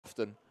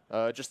often.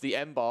 Just the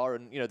M-bar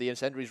and the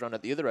incendiaries run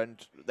at the other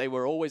end, they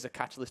were always a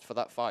catalyst for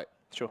that fight.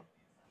 Sure.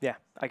 Yeah,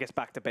 I guess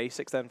back to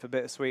basics then for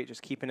Bittersweet,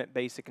 just keeping it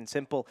basic and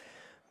simple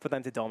for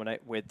them to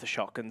dominate with the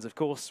shotguns. Of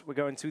course, we're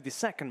going to the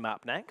second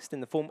map next in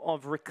the form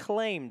of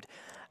Reclaimed.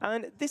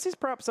 And this is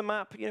perhaps a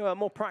map, a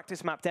more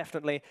practice map,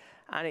 definitely.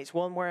 And it's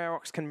one where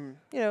Aerox can,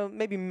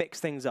 maybe mix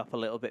things up a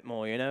little bit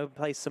more,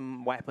 place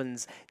some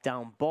weapons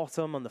down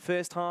bottom on the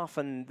first half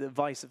and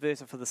vice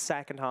versa for the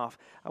second half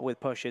with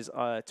pushes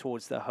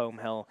towards the home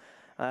hill.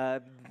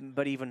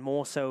 But even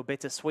more so,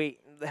 Bittersweet,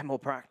 they're more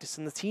practiced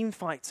in the team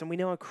fights, and we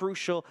know how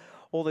crucial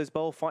all those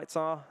bowl fights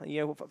are.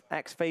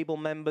 Ex-Fable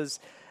members,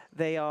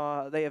 they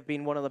have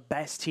been one of the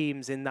best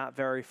teams in that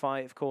very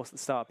fight. Of course, at the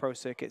start of Pro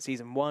Circuit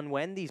Season 1,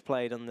 Wendy's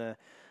played on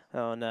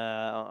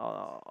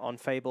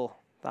Fable.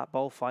 That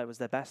bowl fight was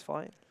their best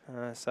fight.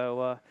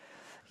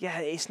 Yeah,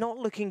 it's not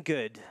looking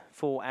good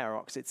for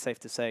Aerox, it's safe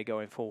to say,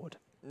 going forward.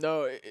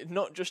 No,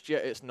 not just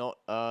yet. It's not,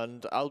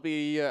 and I'll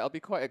be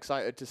quite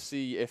excited to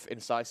see if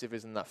Incisive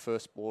is in that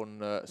first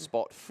spawn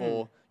spot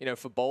for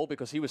for Bowl,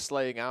 because he was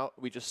slaying out.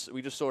 We just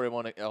saw him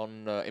on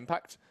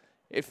Impact.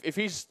 If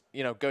he's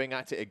going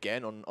at it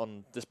again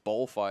on this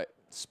Bowl fight,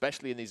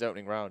 especially in these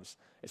opening rounds,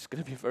 it's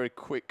going to be a very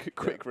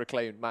quick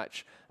Reclaimed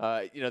match.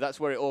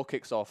 That's where it all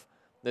kicks off.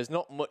 There's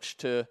not much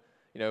to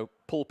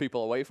pull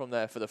people away from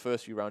there for the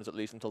first few rounds, at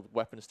least until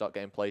weapons start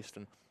getting placed.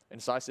 And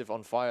Incisive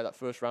on fire that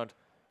first round.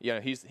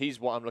 He's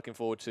what I'm looking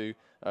forward to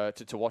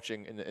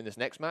watching in this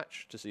next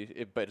match, to see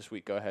if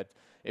Bittersweet go ahead.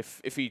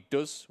 If he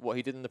does what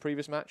he did in the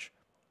previous match,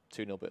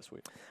 2-0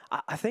 Bittersweet.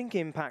 I think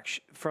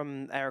Impact,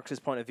 from Aerox's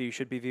point of view,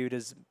 should be viewed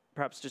as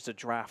perhaps just a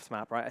draft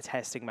map, right? A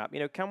testing map.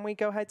 Can we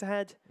go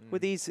head-to-head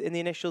with these in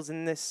the initials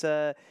in this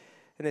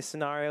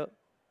scenario?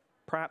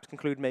 Perhaps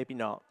conclude maybe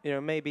not.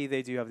 Maybe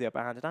they do have the upper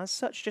hand. And as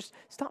such, just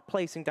start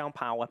placing down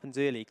power weapons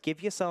early.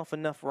 Give yourself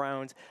enough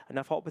rounds,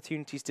 enough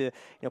opportunities to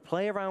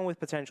play around with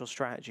potential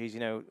strategies,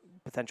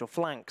 potential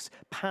flanks,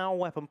 power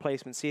weapon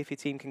placement, see if your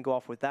team can go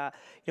off with that.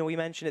 We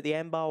mentioned that the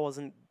M-bar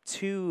wasn't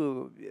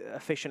too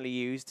efficiently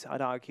used,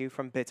 I'd argue,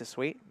 from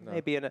Bittersweet. No.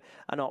 Maybe an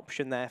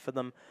option there for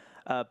them.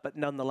 But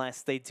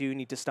nonetheless, they do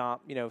need to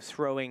start,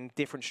 throwing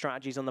different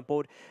strategies on the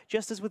board,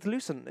 just as with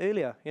Lucent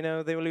earlier.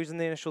 They were losing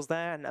the initials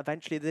there, and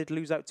eventually they'd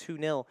lose out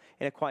 2-0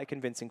 in a quite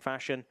convincing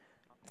fashion.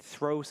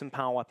 Throw some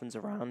power weapons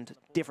around,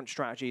 different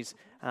strategies,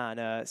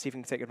 and see if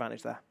we can take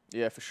advantage there.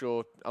 Yeah, for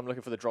sure. I'm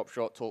looking for the drop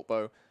shot, torque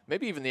bow,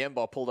 maybe even the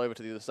M-bar pulled over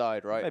to the other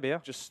side, right? Maybe, yeah.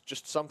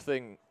 Just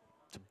something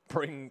to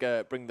bring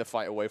the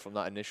fight away from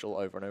that initial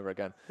over and over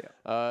again.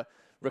 Yeah.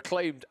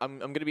 Reclaimed, I'm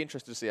going to be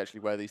interested to see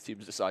actually where these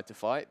teams decide to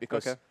fight,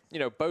 because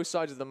both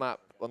sides of the map,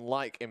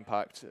 unlike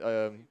Impact,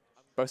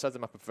 both sides of the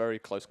map are very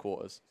close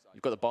quarters.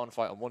 You've got the barn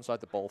fight on one side,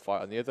 the bowl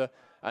fight on the other,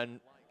 and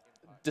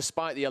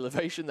despite the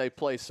elevation, they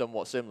play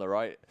somewhat similar,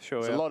 right?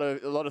 Sure. There's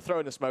a lot of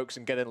throwing the smokes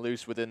and getting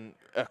loose within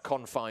a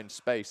confined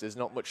space. There's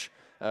not much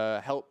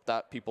help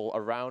that people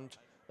around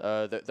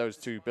those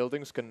two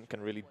buildings can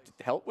really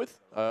help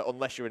with,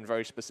 unless you're in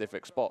very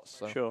specific spots.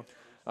 So, sure.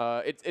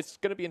 It's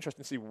going to be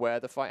interesting to see where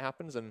the fight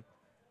happens and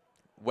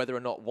whether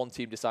or not one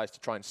team decides to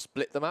try and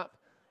split the map,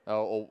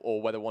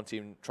 or whether one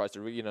team tries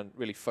to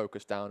really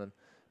focus down and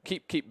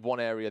keep one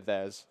area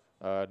theirs,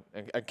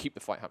 and keep the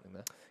fight happening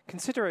there.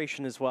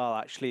 Consideration as well,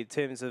 actually, in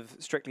terms of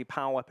strictly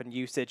power weapon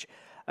usage.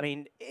 I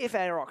mean, if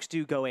Aerox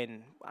do go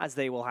in, as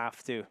they will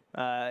have to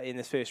in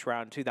this first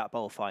round, to that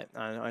bowl fight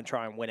and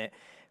try and win it,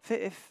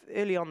 if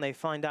early on they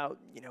find out,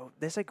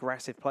 this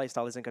aggressive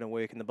playstyle isn't going to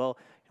work in the bowl,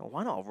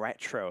 why not a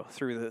retro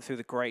through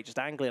the grate? Just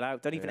angle it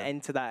out. Don't even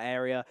enter that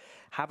area.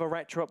 Have a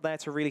retro up there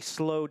to really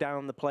slow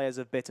down the players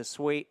of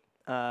Bittersweet.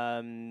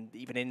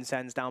 Even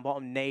incense down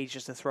bottom, nades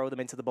just to throw them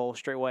into the bowl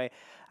straight away.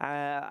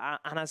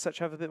 And as such,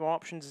 have a bit more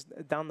options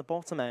down the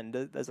bottom end.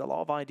 There's a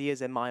lot of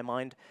ideas in my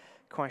mind.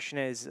 Question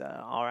is,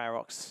 are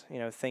Aerox,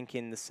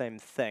 thinking the same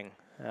thing?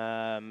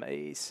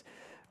 It's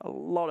a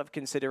lot of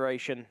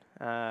consideration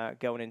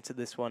going into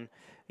this one.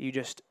 You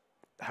just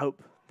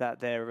hope that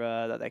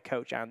their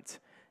coach Ant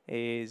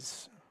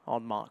is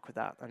on mark with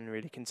that and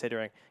really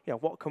considering,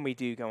 what can we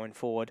do going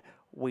forward?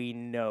 We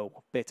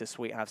know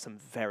Bittersweet have some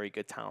very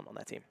good talent on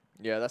their team.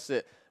 Yeah, that's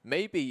it.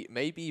 Maybe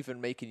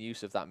even making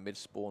use of that mid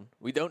spawn.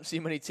 We don't see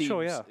many teams.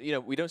 Sure, yeah.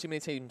 We don't see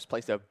many teams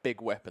place their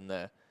big weapon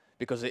there,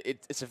 because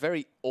it's a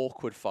very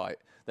awkward fight.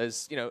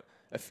 There's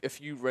a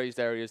few raised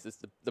areas. There's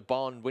the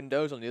barn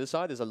windows on the other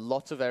side. There's a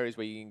lot of areas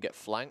where you can get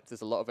flanked.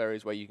 There's a lot of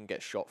areas where you can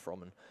get shot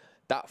from. And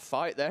that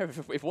fight there,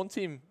 if one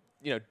team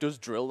does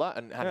drill that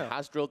and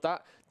has drilled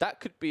that, that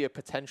could be a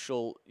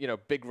potential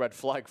big red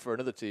flag for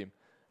another team.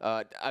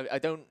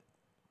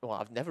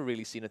 I've never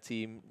really seen a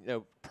team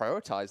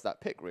prioritize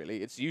that pick.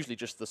 Really, it's usually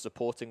just the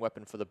supporting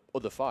weapon for the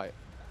other fight.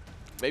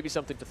 Maybe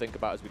something to think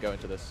about as we go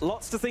into this.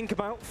 Lots to think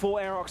about for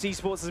Aerox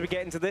Esports as we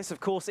get into this.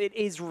 Of course, it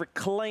is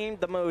Reclaimed,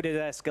 the mode is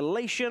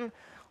escalation.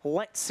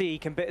 Let's see,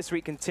 can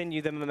Bittersweet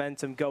continue the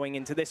momentum going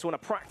into this one? A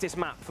practice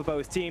map for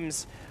both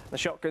teams. The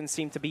shotguns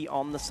seem to be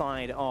on the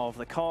side of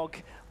the COG.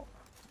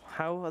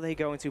 How are they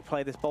going to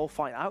play this bowl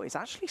fight out? It's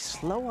actually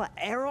slower.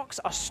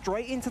 Aerox are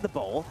straight into the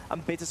bowl,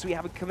 and Bittersweet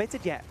haven't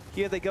committed yet.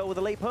 Here they go with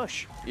a late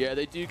push. Yeah,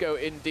 they do go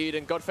indeed,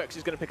 and Godfex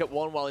is going to pick up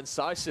one while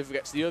Incisive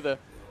gets the other.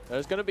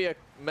 There's going to be a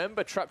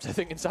member trapped, I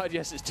think, inside.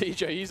 Yes, it's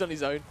TJ. He's on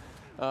his own.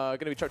 Going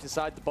to be trapped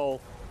inside the bowl.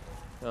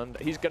 And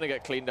he's going to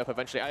get cleaned up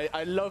eventually.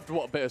 I loved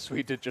what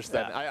Bittersweet did just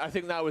then. I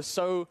think that was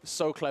so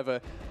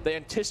clever. They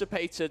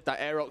anticipated that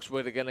Aerox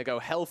were going to go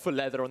hell for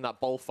leather on that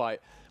bowl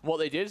fight. And what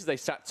they did is they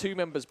sat 2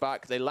 members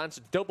back. They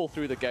landed double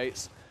through the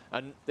gates.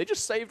 And they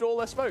just saved all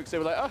their smokes. They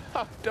were like,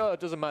 oh, duh,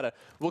 doesn't matter.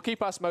 We'll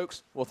keep our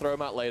smokes. We'll throw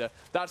them out later.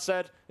 That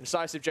said,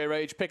 Incisive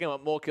J-Rage picking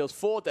up more kills.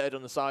 4 dead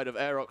on the side of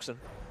Aerox. And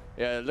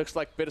yeah, it looks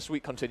like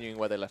Bittersweet continuing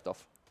where they left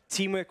off.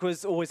 Teamwork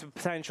was always a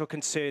potential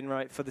concern,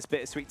 right, for this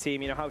Bittersweet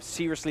team. You know, how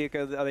seriously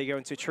are they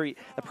going to treat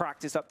the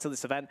practice up to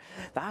this event?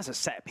 That's a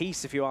set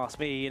piece, if you ask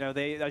me. You know,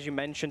 they, as you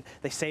mentioned,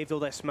 they saved all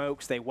their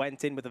smokes. They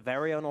went in with a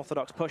very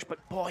unorthodox push,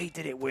 but boy,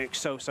 did it work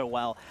so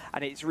well.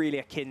 And it's really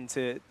akin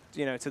to,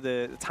 you know, to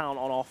the talent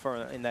on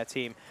offer in their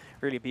team.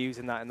 Really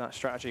abusing that in that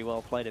strategy.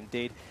 Well played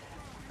indeed.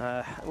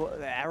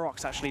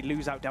 Aerox actually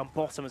lose out down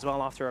bottom as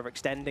well after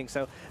overextending.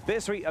 So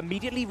Bittersweet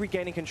immediately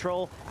regaining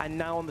control, and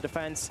now on the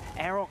defense,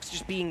 Aerox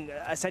just being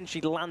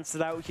essentially lanced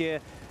out here.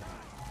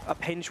 A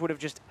pinch would have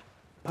just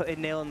put a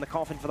nail in the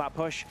coffin for that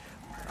push.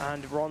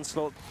 And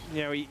Ronslot,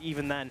 you know,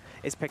 even then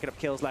is picking up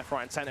kills left,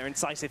 right, and center.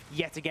 Incisive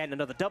yet again,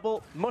 another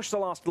double. Mush the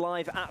last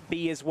live at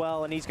B as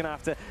well, and he's going to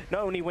have to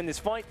not only win this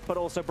fight, but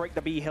also break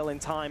the B hill in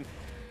time.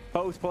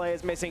 Both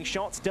players missing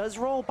shots. Does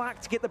roll back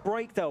to get the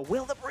break, though.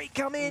 Will the break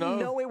come in?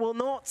 No, it will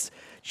not.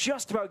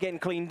 Just about getting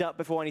cleaned up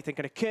before anything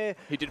can occur.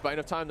 He did buy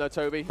enough time, though,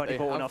 Toby. But he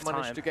bought enough time.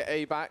 Managed to get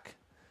A back.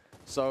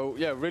 So,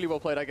 yeah, really well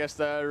played, I guess,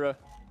 there.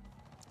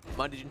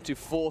 Managing to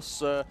force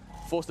the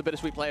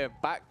Bittersweet player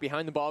back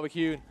behind the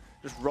barbecue and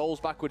just rolls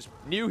backwards.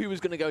 Knew he was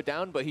going to go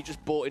down, but he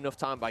just bought enough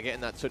time by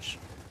getting that touch.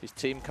 His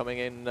team coming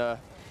in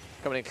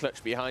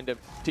clutch behind him.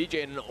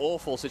 TJ in an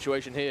awful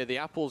situation here. The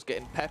Apple's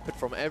getting peppered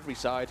from every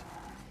side.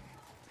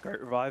 Great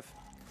revive.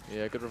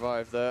 Yeah, good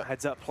revive there.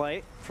 Heads up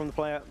play from the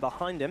player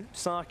behind him.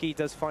 Saki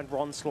does find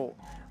Ronslot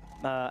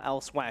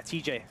elsewhere.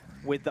 TJ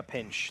with the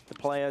pinch. The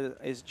player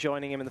is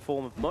joining him in the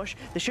form of Mush.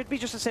 There should be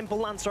just a simple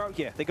Lancer out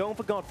here. They're going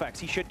for Godfax.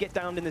 He should get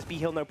down in this B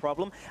hill, no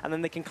problem. And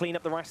then they can clean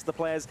up the rest of the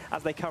players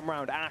as they come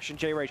round. Ash and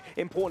J-Rage,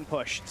 important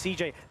push.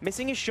 CJ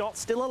missing his shot,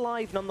 still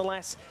alive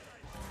nonetheless.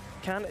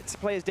 Can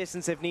players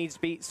distance if needs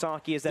be.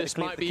 Saki is there to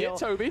clean up the kill.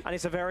 This might be it, Toby. And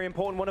it's a very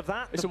important one of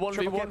that. It's a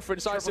 1v1 for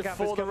Incisive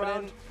for the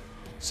round.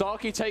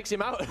 Saki takes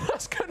him out.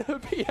 That's going to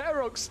be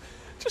Aerox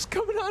just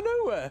coming out of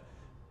nowhere.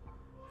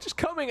 Just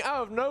coming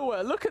out of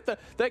nowhere. Look at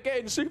they're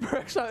getting super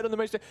excited on the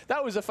main stage.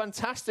 That was a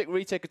fantastic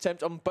retake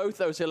attempt on both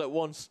those hill at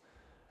once.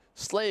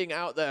 Slaying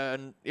out there,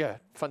 and yeah,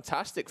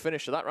 fantastic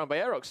finish to that round by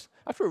Aerox.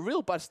 After a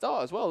real bad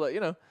start as well. You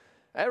know,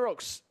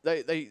 Aerox,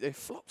 they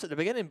flopped at the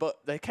beginning,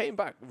 but they came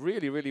back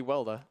really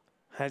well there.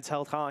 Heads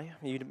held high,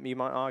 you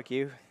might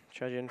argue,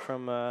 judging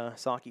from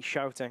Saki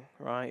shouting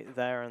right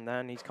there and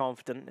then. He's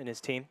confident in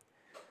his team.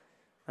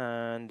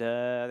 And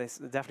they're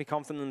definitely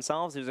confident in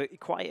themselves. It was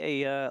quite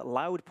a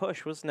loud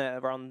push, wasn't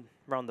it, around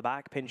the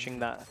back, pinching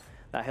that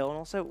hill, and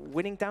also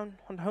winning down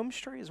on home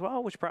straight as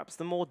well, which perhaps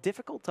the more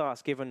difficult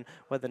task given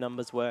where the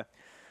numbers were.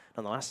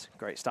 Nonetheless,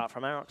 great start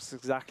from Aerox.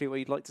 Exactly what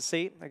you'd like to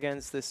see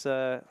against this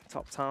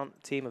top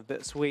talent team of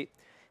Bittersweet.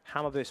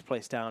 Hammerburst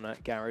placed down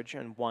at Garage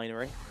and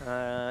Winery.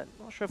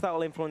 Not sure if that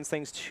will influence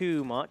things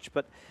too much,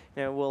 but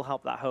you know, will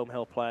help that home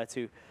hill player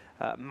to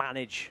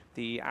manage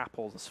the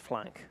Apple's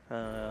flank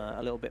a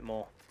little bit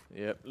more.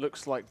 Yeah,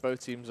 looks like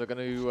both teams are going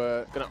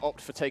to opt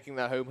for taking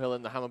their home hill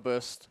in the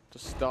Hammerburst to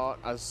start,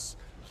 as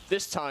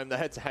this time the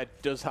head-to-head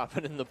does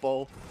happen in the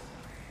bowl.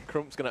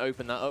 Crump's going to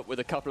open that up with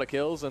a couple of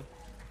kills, and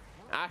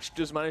Ash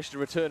does manage to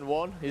return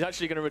 1. He's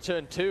actually going to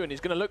return 2, and he's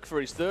going to look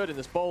for his 3rd in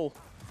this bowl.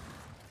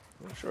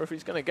 Not sure if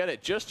he's going to get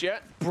it just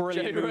yet.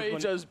 Brilliant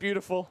J-Rage is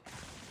beautiful.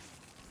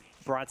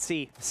 Brad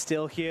C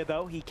still here,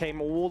 though. He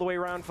came all the way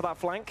around for that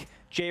flank.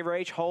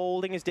 J-Rage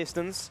holding his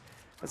distance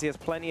as he has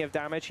plenty of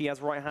damage. He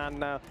has right hand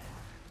now.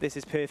 This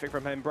is perfect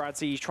from him. Brad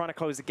C, he's trying to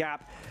close the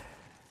gap.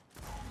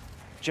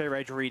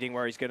 J-Rage reading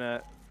where he's going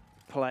to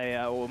play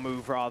or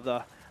move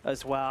rather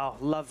as well.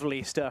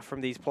 Lovely stuff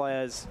from these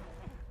players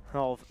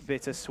of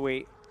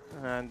Bittersweet.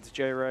 And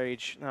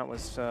J-Rage, that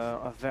was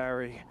a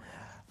very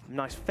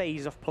nice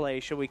phase of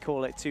play, shall we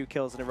call it. 2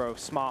 kills in a row.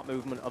 Smart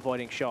movement,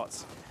 avoiding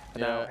shots.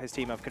 And now his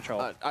team have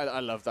control. I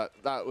love that.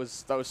 That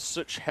was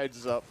such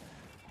heads up,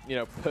 you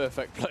know,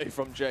 perfect play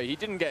from Jay. He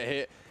didn't get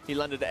hit. He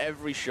landed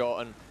every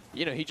shot, and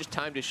you know, he just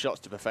timed his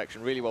shots to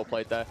perfection. Really well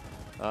played there.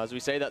 As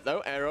we say that,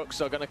 though, Aerox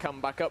are going to come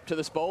back up to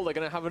this bowl. They're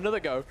going to have another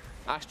go.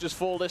 Ash just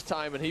fall this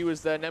time, and he was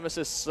their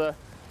nemesis the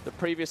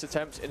previous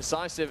attempt.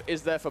 Incisive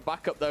is there for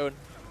backup, though, and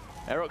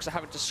Aerox are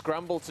having to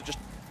scramble to just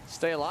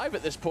stay alive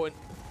at this point.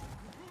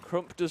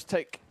 Crump does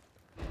take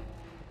a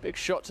big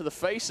shot to the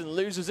face and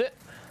loses it.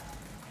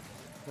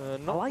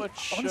 Not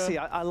much. Honestly,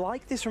 I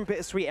like this from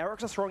Bittersweet.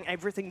 Aerox are throwing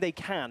everything they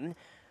can,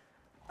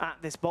 at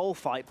this bowl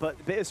fight,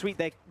 but Bittersweet,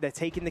 they're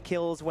taking the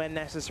kills when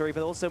necessary,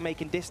 but also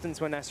making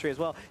distance when necessary as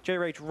well.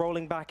 J-Rage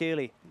rolling back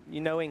early,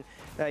 knowing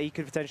that he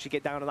could potentially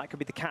get down, and that could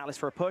be the catalyst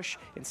for a push.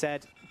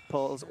 Instead,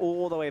 pulls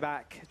all the way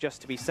back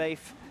just to be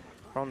safe.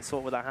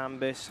 Ronsolt with a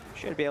Hambus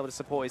should be able to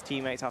support his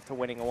teammates after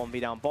winning a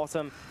 1v down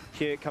bottom.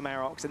 Here come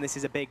Aerox, and this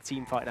is a big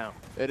team fight now.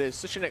 It is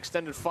such an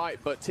extended fight,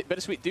 but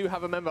Bittersweet do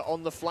have a member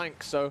on the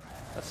flank, so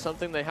that's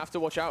something they have to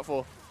watch out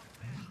for.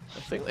 I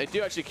think they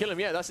do actually kill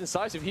him. Yeah, that's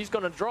incisive. He's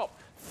going to drop.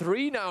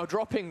 3 now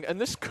dropping, and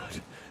this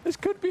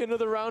could be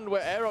another round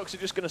where Aerox are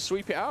just going to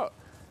sweep it out.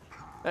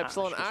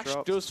 Epsilon Ash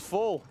does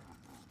fall.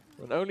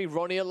 And only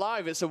Ronnie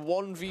alive. It's a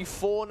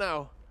 1v4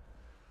 now.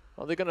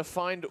 Are they going to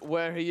find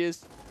where he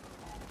is?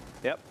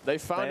 Yep. They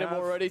found him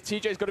already.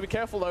 TJ's got to be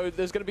careful, though.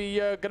 There's going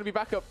to be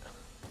backup.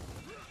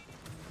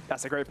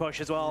 That's a great push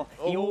as well.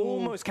 He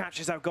almost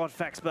catches out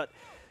Godfex, but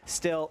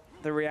still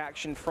the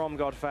reaction from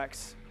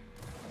Godfex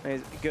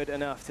is good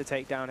enough to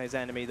take down his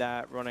enemy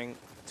there, running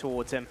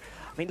towards him.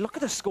 I mean, look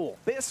at the score.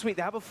 Bittersweet,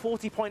 they have a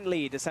 40-point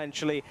lead,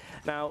 essentially.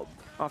 Now,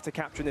 after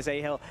capturing this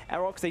A-Hill,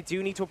 Aerox, they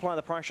do need to apply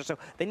the pressure, so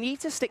they need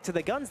to stick to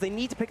their guns. They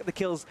need to pick up the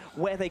kills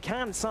where they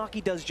can.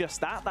 Saki does just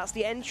that. That's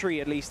the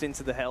entry, at least,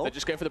 into the hill. They're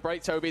just going for the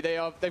break, Toby.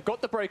 They've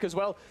got the break as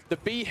well. The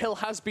B-Hill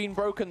has been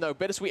broken, though.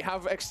 Bittersweet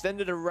have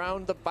extended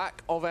around the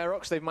back of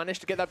Aerox. They've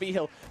managed to get that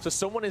B-Hill, so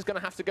someone is going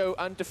to have to go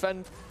and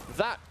defend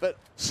that, but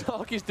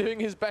Saki's doing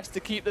his best to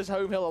keep this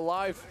home hill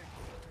alive.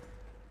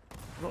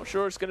 I'm not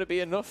sure it's going to be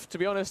enough, to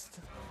be honest.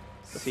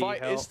 The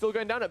fight is still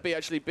going down at B,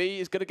 actually. B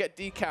is going to get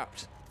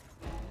decapped.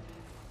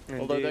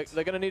 Indeed. Although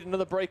they're going to need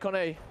another break on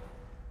A.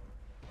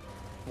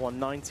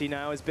 190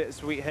 now is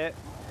Bittersweet hit.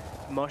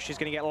 Mush is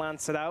going to get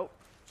lanced out.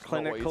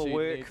 Clinical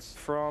work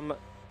from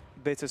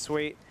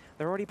Bittersweet.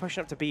 They're already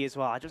pushing up to B as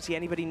well. I don't see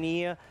anybody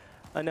near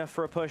enough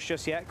for a push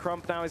just yet.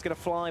 Crump now is going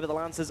to fly, but the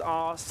Lancers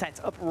are set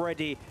up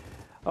ready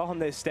on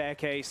this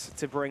staircase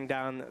to bring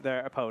down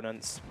their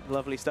opponents.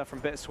 Lovely stuff from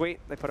Bittersweet.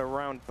 They put a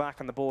round back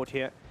on the board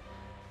here.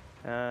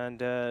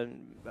 And a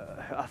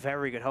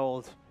very good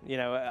hold, you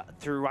know,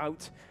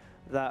 throughout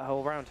that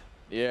whole round.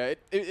 Yeah,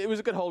 it was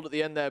a good hold at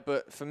the end there,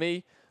 but for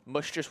me,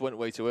 Mush just went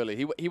way too early.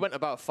 He went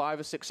about 5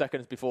 or 6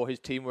 seconds before his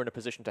team were in a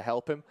position to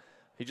help him.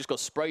 He just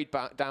got sprayed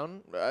back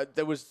down.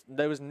 There was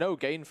no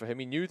gain for him.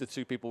 He knew the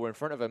 2 people were in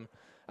front of him.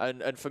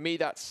 And for me,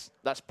 that's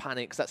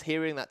panic. That's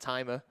hearing that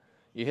timer.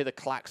 You hear the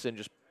klaxon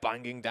just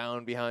banging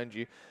down behind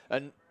you.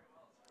 And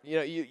you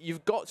know,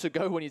 you've got to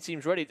go when your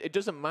team's ready. It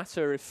doesn't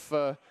matter if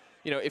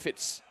you know, if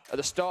it's at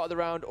the start of the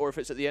round or if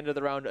it's at the end of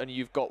the round and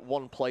you've got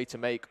one play to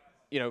make,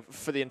 you know,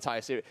 for the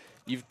entire series.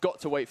 You've got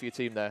to wait for your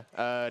team there.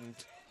 And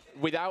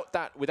without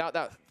that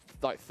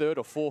like 3rd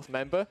or 4th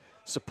member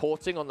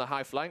supporting on the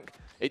high flank,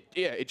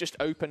 it just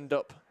opened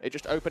up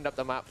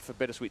the map for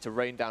Bittersweet to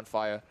rain down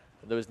fire.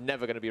 And there was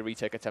never going to be a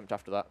retake attempt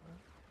after that.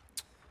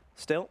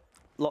 Still,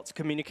 lots of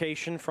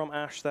communication from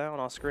Ash there on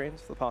our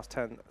screens for the past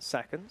 10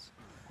 seconds.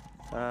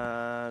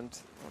 And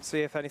let's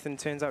see if anything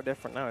turns out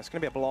different now. It's going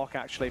to be a block,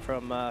 actually,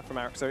 from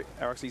Aerox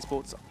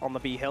Esports on the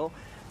B-Hill.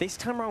 This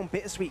time around,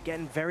 Bittersweet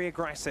getting very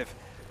aggressive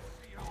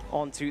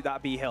onto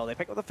that B-Hill. They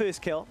pick up the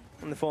first kill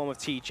in the form of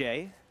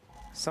TJ.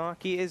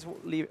 Saki is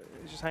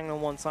just hanging on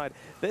one side.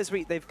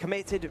 Bittersweet, they've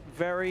committed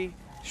very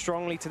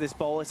strongly to this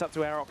bowl. It's up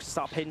to Aerox to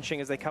start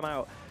pinching as they come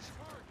out.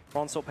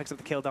 Ronsolt picks up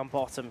the kill down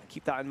bottom.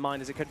 Keep that in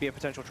mind as it could be a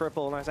potential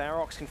triple. And as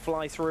Aerox can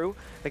fly through,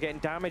 they're getting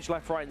damage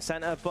left, right, and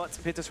center, but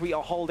Bittersweet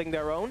are holding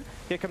their own.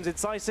 Here comes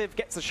Incisive,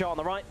 gets the shot on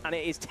the right, and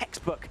it is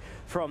textbook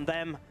from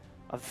them.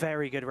 A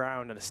very good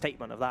round and a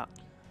statement of that.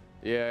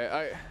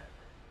 Yeah,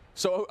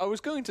 so I was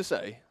going to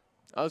say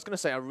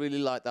I really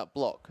like that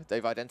block.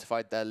 They've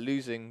identified they're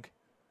losing,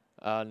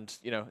 and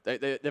you know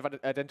they've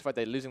identified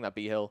they're losing that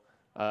B-Hill,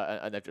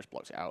 and they've just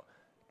blocked it out.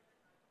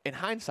 In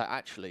hindsight,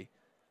 actually,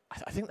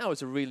 I think that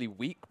was a really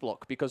weak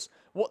block, because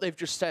what they've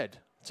just said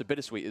to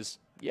Bittersweet is,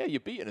 yeah, you're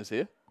beating us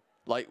here.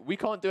 Like, we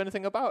can't do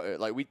anything about it.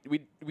 Like,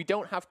 we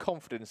don't have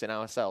confidence in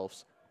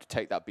ourselves to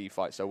take that B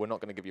fight, so we're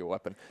not going to give you a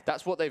weapon.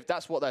 That's what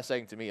they're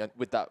saying to me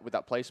with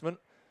that placement.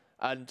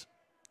 And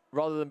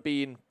rather than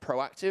being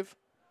proactive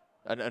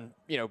and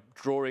you know,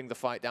 drawing the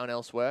fight down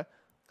elsewhere,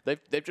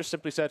 they've just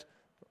simply said,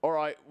 all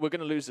right, we're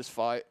going to lose this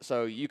fight,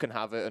 so you can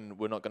have it, and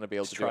we're not going to be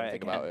able to do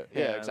anything about it.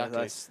 Yeah,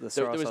 exactly.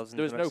 There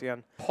was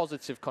no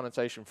positive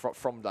connotation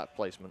from that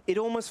placement. It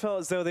almost felt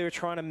as though they were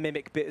trying to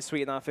mimic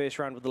Bittersweet in that first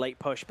round with the late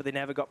push, but they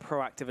never got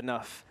proactive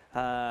enough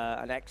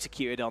and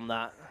executed on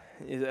that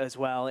as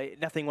well.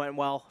 Nothing went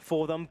well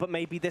for them, but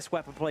maybe this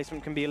weapon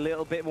placement can be a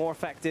little bit more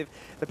effective.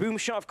 The boom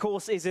shot, of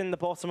course, is in the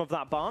bottom of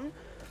that barn.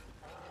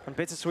 And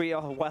Bittersweet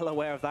are well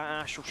aware of that.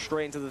 Ash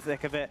straight into the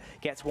thick of it,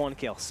 gets 1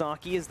 kill.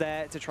 Saki is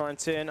there to try and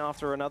turn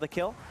after another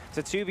kill. It's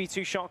a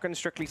 2v2 shotgun,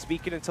 strictly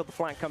speaking, until the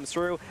flank comes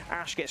through.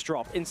 Ash gets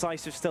dropped.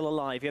 Incisive still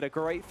alive. He had a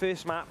great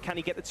first map. Can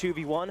he get the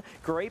 2v1?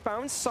 Great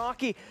bounce.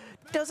 Saki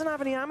doesn't have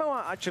any ammo,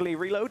 actually.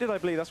 Reloaded, I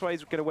believe. That's why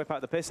he's going to whip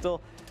out the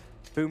pistol.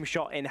 Boom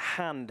shot in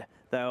hand,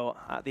 though,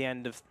 at the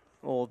end of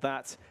all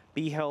that.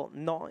 B-Hill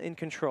not in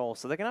control.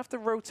 So they're going to have to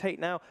rotate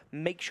now,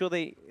 make sure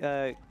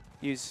they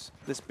use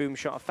this boom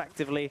shot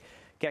effectively.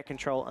 get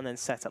control, and then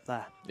set up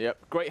there.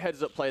 Yep, great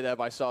heads-up play there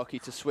by Saki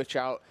to switch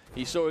out.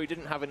 He saw he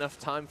didn't have enough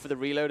time for the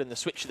reload, and the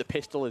switch to the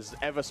pistol is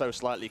ever so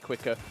slightly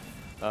quicker.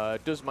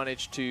 Does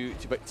manage to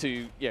get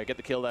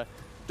the kill there.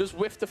 Does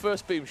whiff the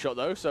first boom shot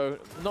though, so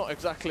not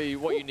exactly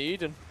what you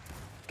need, and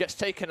gets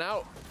taken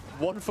out.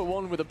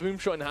 1-for-1 with a boom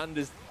shot in hand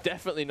is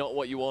definitely not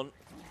what you want.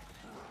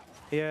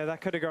 Yeah, that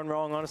could have gone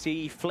wrong. Honestly,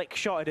 he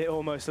flick-shotted it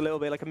almost a little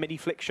bit, like a midi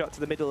flick shot to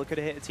the middle. It could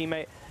have hit a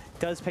teammate.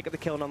 Does pick up the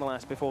kill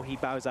nonetheless before he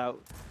bows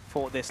out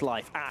for this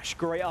life. Ash,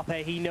 great up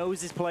air. He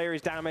knows his player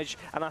is damaged,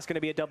 and that's going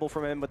to be a double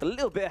from him with a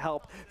little bit of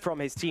help from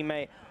his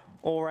teammate.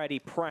 Already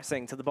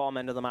pressing to the bottom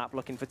end of the map,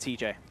 looking for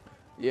TJ.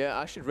 Yeah,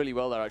 Ash did really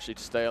well there, actually,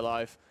 to stay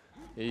alive.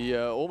 He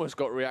almost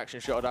got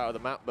reaction shot out of the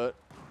map, but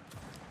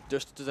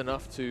just does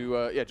enough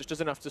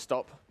to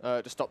stop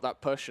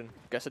that push and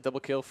gets a double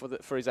kill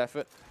for his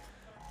effort.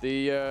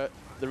 The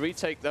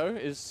retake though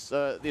is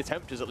the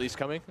attempt is at least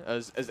coming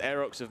as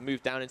Aerox have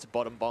moved down into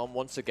bottom bomb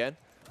once again.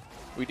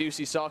 We do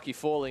see Saki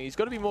falling. He's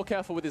got to be more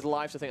careful with his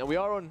lives, I think, and we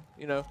are on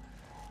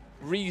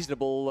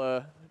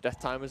reasonable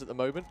death timers at the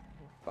moment,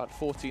 about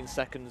 14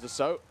 seconds or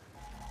so.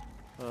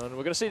 And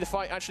we're going to see the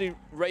fight actually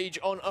rage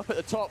on up at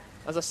the top.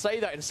 As I say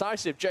that,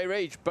 Incisive,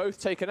 J-Rage,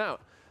 both taken out.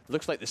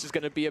 Looks like this is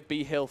going to be a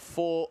B hill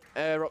for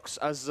Aerox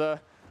as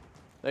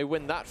they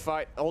win that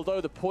fight.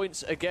 Although the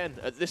points, again,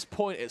 at this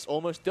point, it's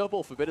almost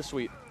double for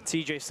Bittersweet.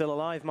 TJ still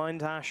alive.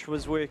 Mind Ash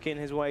was working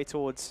his way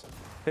towards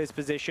his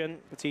position,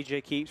 but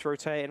TJ keeps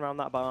rotating around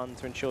that barn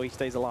to ensure he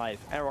stays alive.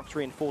 Aerox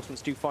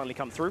reinforcements do finally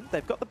come through.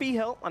 They've got the B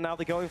hill, and now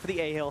they're going for the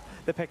A hill.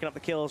 They're picking up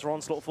the kills.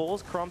 Onslaught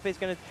falls. Crump is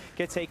going to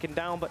get taken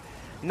down, but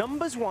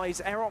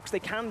numbers-wise, Aerox, they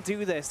can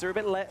do this. They're a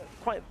bit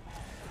quite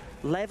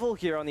level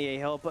here on the A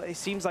hill, but it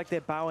seems like they're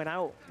bowing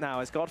out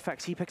now as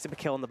Godfex, he picks up a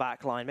kill on the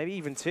back line, maybe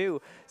even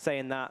two,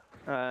 saying that,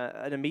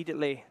 and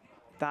immediately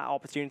that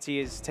opportunity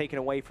is taken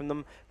away from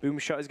them. Boom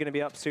shot is going to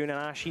be up soon, and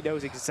Ash, he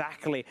knows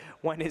exactly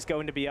when it's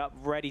going to be up,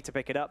 ready to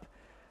pick it up,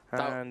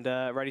 and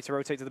ready to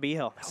rotate to the B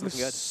hill. It's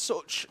looking good.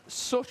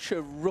 Such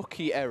a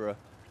rookie error.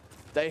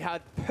 They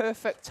had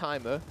perfect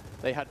timer,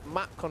 they had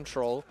map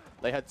control,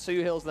 they had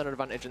 2 hills and an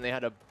advantage, and they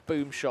had a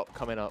boom shot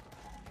coming up.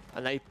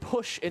 And they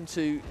push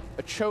into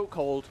a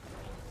chokehold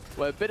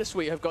where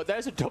Bittersweet have got...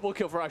 There's a double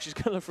kill for Ash. He's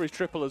going to look for his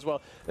triple as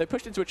well. They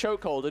pushed into a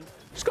chokehold and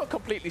just got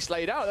completely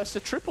slayed out. That's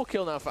a triple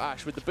kill now for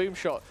Ash with the boom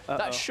shot.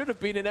 That should have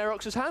been in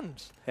Aerox's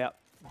hands. Yep.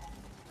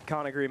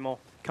 Can't agree more.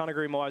 Can't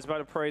agree more. I was about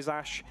to praise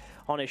Ash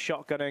on his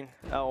shotgunning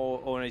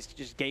or on his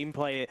just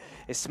gameplay.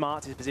 His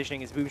smart, his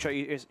positioning, his boom shot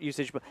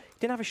usage, but he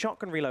didn't have a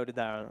shotgun reloaded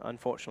there,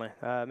 unfortunately.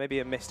 Maybe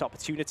a missed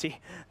opportunity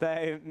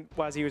there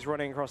as he was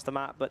running across the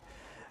map, but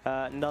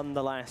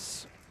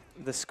nonetheless,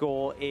 the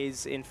score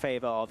is in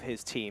favor of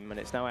his team, and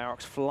it's now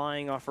Aerox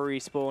flying off a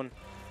respawn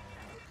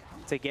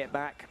to get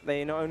back.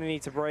 They not only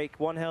need to break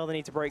 1 hill, they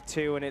need to break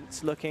 2, and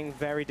it's looking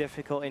very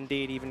difficult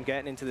indeed, even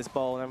getting into this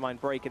bowl. Never mind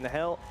breaking the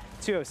hill.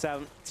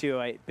 207,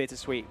 208.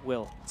 Bittersweet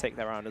will take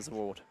their round as a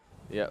reward.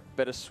 Yeah,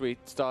 Bittersweet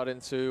starting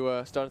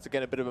to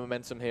get a bit of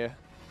momentum here.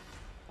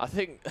 I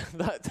think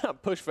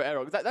that push for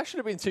Aerox, that should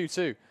have been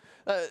 2-2.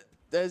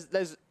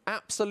 There's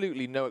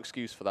absolutely no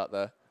excuse for that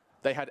there.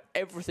 They had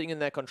everything in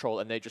their control,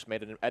 and they just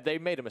made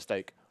a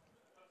mistake.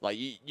 Like,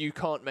 you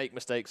can't make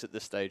mistakes at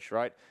this stage,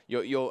 right?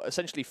 You're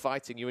essentially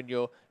fighting. You're in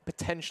your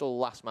potential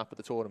last map of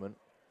the tournament,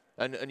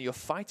 and you're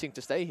fighting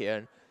to stay here.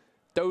 And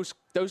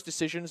those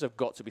decisions have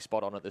got to be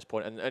spot on at this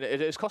point. And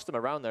it has cost them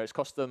a round there. It's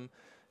cost them,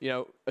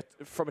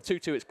 from a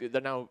 2-2,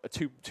 they're now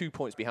 2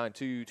 points behind,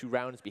 two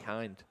rounds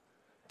behind.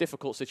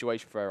 Difficult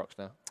situation for Aerox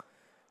now.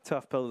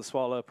 Tough pill to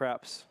swallow,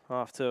 perhaps,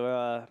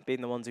 after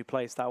being the ones who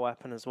placed that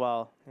weapon as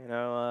well.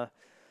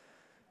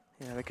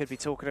 They could be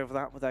talking over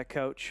that with their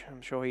coach.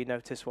 I'm sure he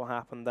noticed what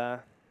happened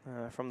there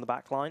from the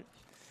back line.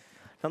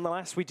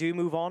 Nonetheless, we do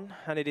move on,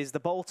 and it is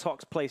the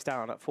Boltox placed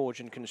down at Forge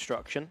and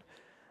Construction.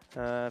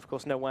 Of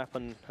course, no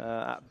weapon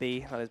at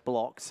B, that is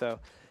blocked, so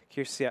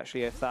curious to see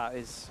actually if that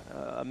is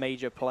a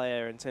major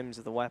player in terms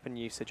of the weapon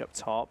usage up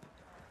top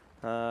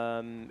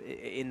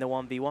in the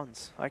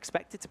 1v1s. I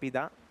expect it to be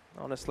that,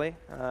 honestly.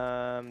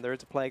 There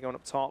is a player going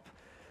up top,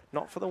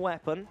 not for the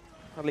weapon,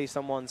 at least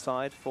on one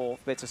side for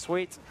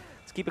Bittersweet.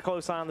 Let's keep a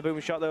close eye on the boom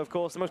shot, though, of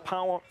course. The most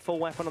powerful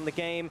weapon on the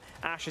game.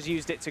 Ash has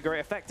used it to great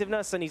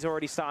effectiveness, and he's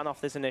already starting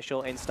off this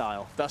initial in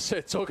style. That's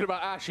it. Talking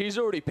about Ash, he's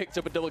already picked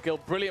up a double kill.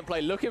 Brilliant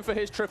play. Looking for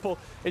his triple.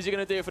 Is he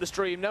going to do it for the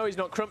stream? No, he's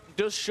not. Crump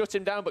does shut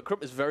him down, but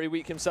Crump is very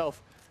weak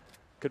himself.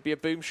 Could be a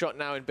boom shot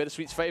now in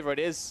Bittersweet's favor. It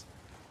is.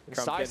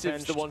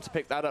 Incisive's the one to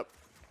pick that up.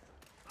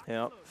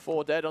 Yep.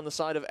 4 dead on the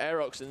side of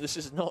Aerox, and this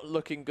is not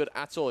looking good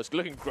at all. It's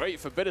looking great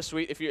for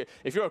Bittersweet. If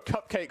you're a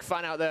Cupcake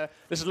fan out there,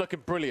 this is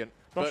looking brilliant.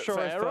 Not but sure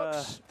for if,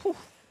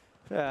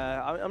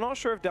 Aerox, I'm not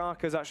sure if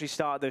Dark has actually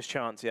started those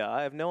chants yet.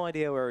 I have no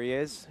idea where he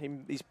is.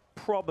 He's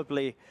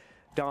probably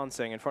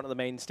dancing in front of the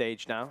main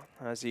stage now,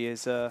 as he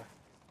is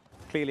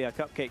clearly a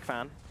Cupcake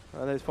fan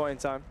at this point in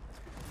time.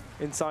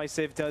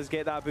 Incisive does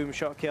get that boom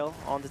shot kill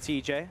onto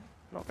TJ.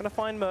 Not going to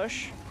find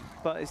Mush,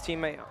 but his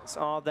teammates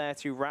are there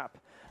to wrap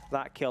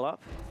that kill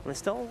up. And there's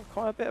still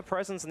quite a bit of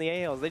presence in the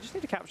A hills. They just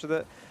need to capture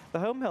the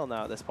home hill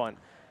now at this point.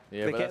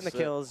 Yeah, they're getting the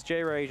kills.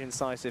 J-Rage,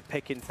 Incisive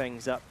picking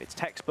things up. It's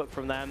textbook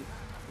from them,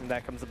 and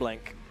there comes the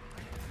blink.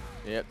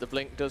 Yep, the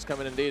blink does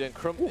come in indeed, and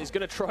Crump is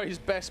going to try his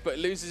best, but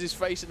loses his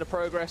face in the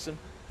progress, and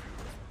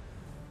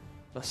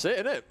that's it,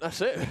 isn't it?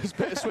 That's it. It's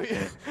bittersweet.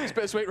 It's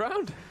bittersweet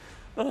round.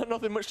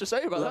 Nothing much to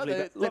say about lovely,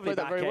 that. Lovely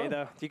that very well.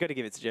 though. You got to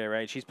give it to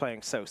J-Rage. He's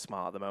playing so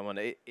smart at the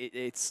moment.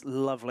 It's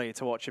lovely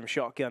to watch him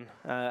shotgun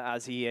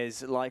as he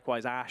is.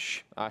 Likewise,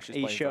 Ash.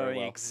 He's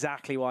showing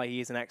exactly why he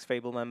is an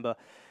ex-Fable member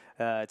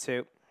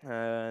too.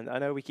 I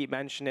know we keep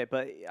mentioning it,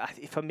 but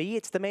for me,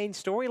 it's the main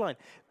storyline.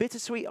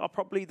 Bittersweet are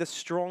probably the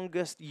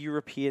strongest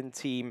European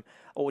team,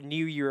 or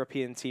new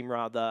European team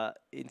rather,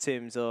 in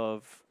terms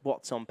of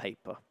what's on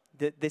paper.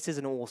 This is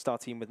an all-star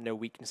team with no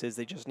weaknesses.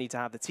 They just need to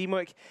have the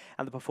teamwork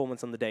and the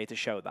performance on the day to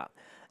show that.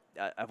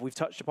 We've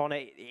touched upon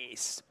it.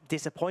 It's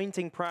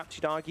disappointing, perhaps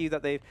you'd argue,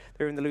 that they're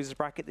in the losers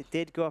bracket. They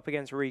did go up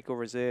against Recall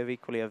Reserve,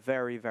 equally a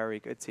very, very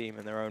good team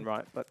in their own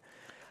right. But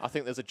I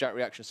think there's a Jack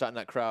Reaction sat in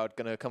that crowd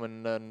going to come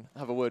and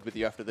have a word with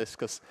you after this,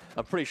 because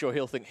I'm pretty sure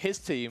he'll think his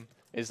team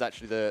is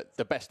actually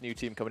the best new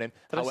team coming in.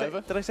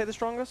 However, did I say the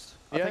strongest?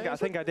 Yeah, I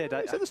think I did.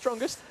 I said the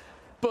strongest.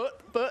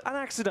 But an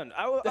accident.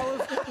 You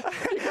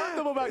can't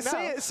double back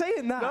now.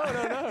 Saying that.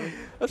 No.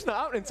 That's not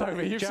happening,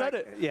 Toby. You've said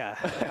it. Yeah,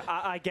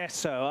 I guess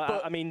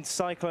so. I mean,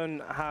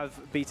 Cyclone have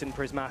beaten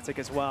Prismatic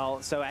as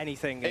well, so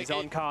anything is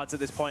on cards at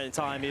this point in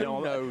time. You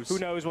know, who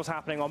knows what's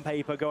happening on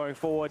paper going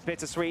forward.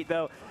 Bittersweet,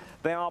 though,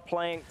 they are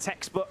playing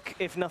textbook,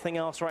 if nothing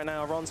else, right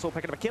now. Ronsol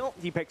picking up a kill.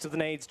 He picks up the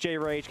nades.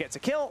 J-Rage gets a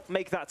kill.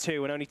 Make that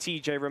 2, and only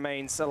TJ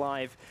remains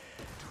alive.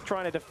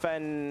 Trying to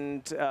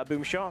defend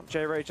Boomshot.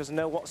 J-Rage doesn't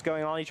know what's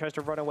going on. He tries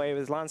to run away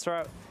with his Lancer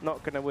out.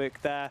 Not going to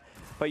work there.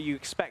 But you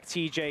expect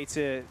TJ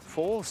to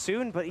fall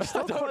soon, but he's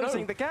still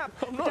closing the gap.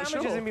 The damage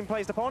hasn't been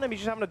placed upon him. He's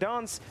just having a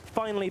dance.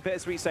 Finally,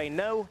 Bittersweet saying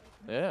no.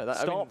 Yeah,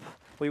 stop.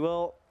 We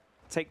will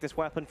take this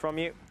weapon from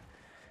you.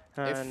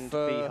 And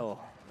Beehole.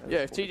 Yeah,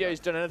 if TJ's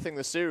done anything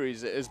this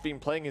series, it has been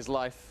playing his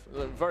life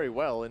very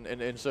well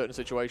in certain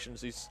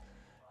situations. He's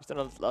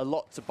done a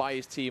lot to buy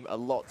his team a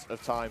lot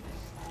of time.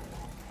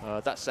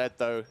 That said,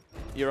 though,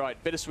 you're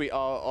right. Bittersweet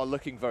are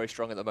looking very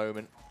strong at the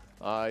moment.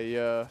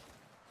 I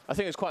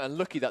think it's quite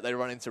unlucky that they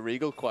run into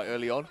Regal quite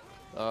early on.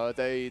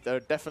 They're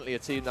definitely a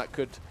team that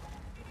could,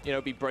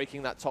 be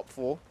breaking that top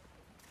 4.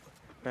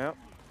 Yeah.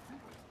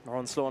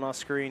 Onslaught on our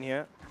screen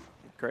here.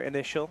 Great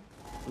initial.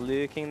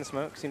 Lurking in the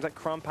smoke. Seems like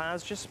Crump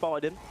has just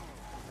spotted him.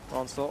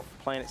 Onslaught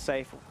playing it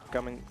safe,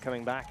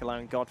 coming back,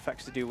 allowing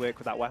Godfex to do work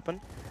with that weapon.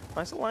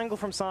 Nice little angle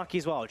from Saki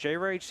as well.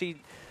 J-Rage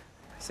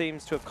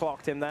seems to have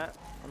clocked him there.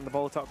 And the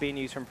Boltok being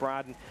used from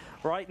Brad. And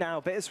right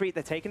now, Bittersweet,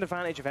 they're taking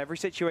advantage of every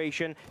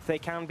situation. If they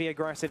can be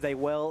aggressive, they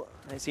will.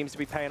 And it seems to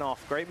be paying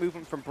off. Great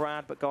movement from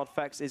Brad, but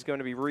Godfex is going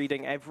to be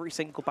reading every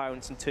single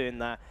bounce and turn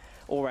there,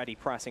 already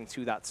pressing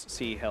to that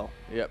C hill.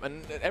 Yep,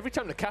 and every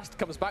time the cast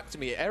comes back to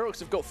me,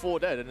 Aerox have got 4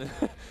 dead, and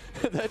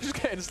they're just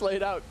getting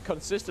slayed out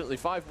consistently.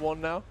 5-1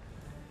 now.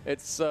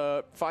 It's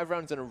 5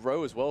 rounds in a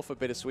row as well for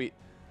Bittersweet.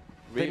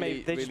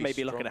 Really, they just may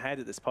be looking ahead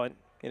at this point.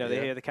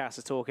 They hear the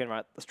casters talking,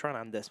 right, let's try and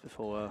end this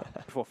before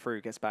Fru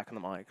gets back on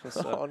the mic. Let's,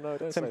 oh, no,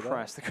 don't say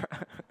impress the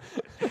crowd.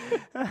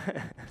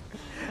 I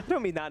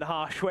don't mean that in a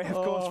harsh way, of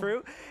course,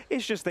 Fru.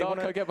 It's just they want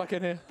to get back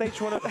in here. They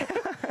just want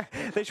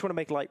to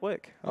make light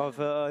work of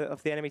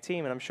the enemy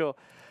team, and I'm sure.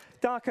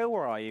 Darko,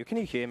 where are you? Can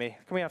you hear me?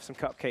 Can we have some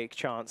cupcake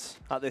chants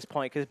at this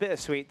point? Because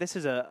Bittersweet, this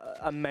is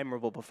a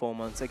memorable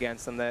performance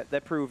against them. They're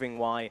proving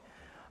why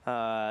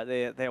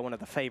they're one of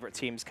the favorite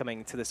teams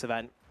coming to this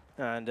event,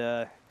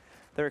 and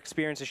their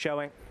experience is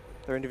showing.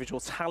 Their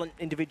individual talent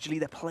individually,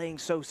 they're playing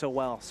so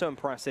well. So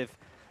impressive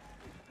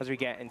as we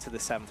get into the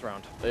 7th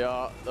round. They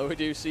are, though we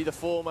do see the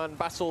 4-man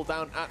battle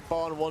down at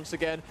Barn once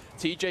again.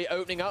 TJ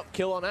opening up,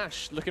 kill on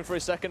Ash, looking for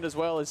his second as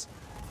well as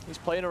he's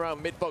playing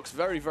around mid-box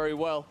very, very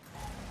well.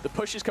 The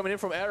push is coming in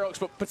from Aerox,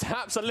 but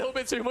perhaps a little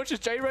bit too much as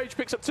J-Rage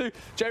picks up 2.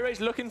 J-Rage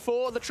looking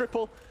for the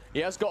triple. He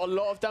has got a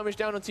lot of damage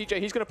down on TJ.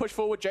 He's going to push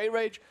forward.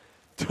 J-Rage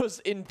does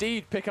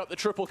indeed pick up the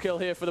triple kill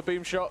here for the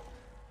Boomshot.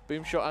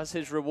 Boomshot has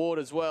his reward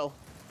as well.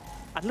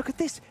 And look at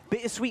this,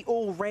 Bittersweet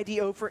already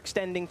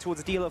overextending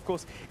towards the deal. Of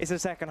course, it's the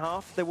second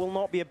half. There will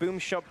not be a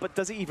Boomshot, but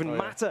does it even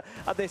matter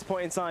at this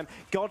point in time?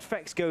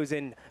 Godfex goes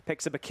in,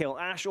 picks up a kill.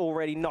 Ash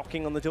already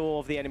knocking on the door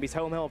of the enemy's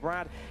home hill.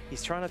 Brad,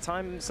 he's trying to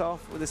time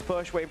himself with his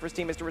push, waiting for his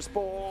teammates to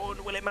respawn.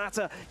 Will it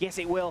matter? Yes,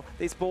 it will.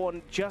 They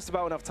spawn just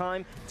about enough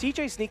time.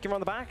 TJ sneaking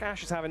around the back.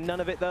 Ash is having none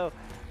of it, though.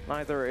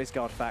 Neither is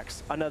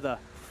Godfex. Another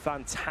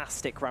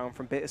fantastic round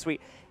from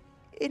Bittersweet.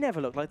 It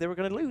never looked like they were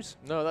going to lose.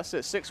 No, that's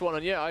it. 6-1,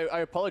 and yeah, I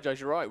apologize.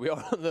 You're right. We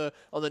are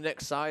on the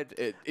next side.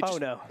 It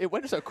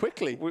went so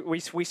quickly. We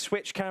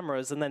switched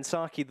cameras, and then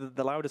Saki,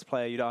 the loudest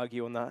player, you'd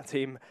argue, on that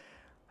team,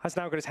 has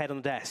now got his head on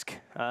the desk.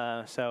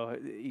 So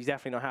he's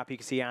definitely not happy. You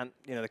can see Ant,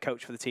 the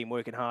coach for the team,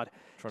 working hard,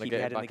 trying keep to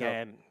get head in the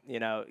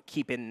game,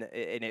 keeping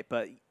in it.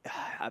 But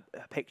a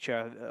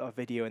picture, a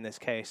video in this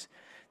case,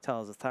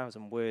 tells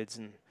 1,000 words,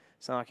 and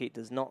Saki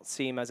does not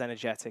seem as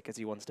energetic as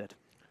he once did.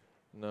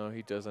 No,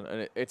 he doesn't,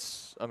 and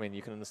I mean,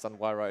 you can understand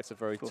why, right? It's a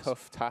very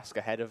tough task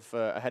ahead of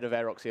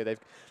Aerox here. They've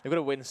got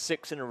to win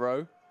 6 in a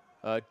row,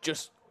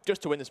 just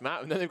just to win this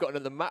map, and then they've got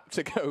another map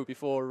to go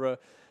before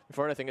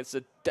anything. It's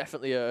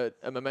definitely a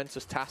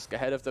momentous task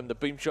ahead of them. The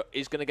boom shot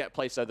is going to get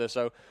placed there,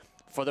 so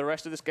for the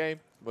rest of this game,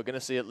 we're going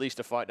to see at least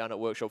a fight down at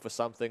Workshop for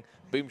something.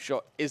 Boom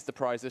shot is the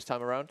prize this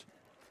time around.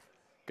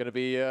 Going to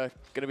be a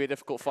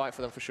difficult fight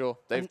for them for sure.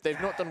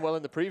 They've not done well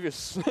in the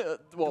previous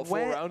 4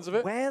 rounds of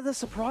it. Where are the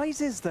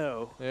surprises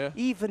though? Yeah.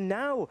 Even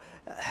now,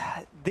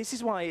 this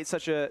is why it's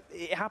such a.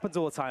 It happens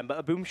all the time, but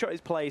a boom shot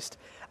is placed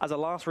as a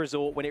last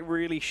resort when it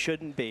really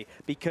shouldn't be,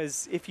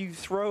 because if you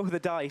throw the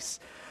dice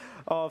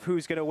of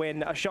who's going to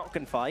win a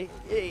shotgun fight,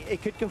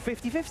 it could go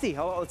 50-50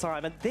 a lot of the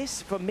time. And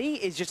this, for me,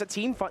 is just a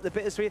team fight. The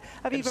Bittersweet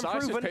have even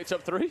proven picked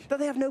up 3. that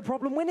they have no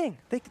problem winning.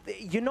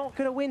 You're not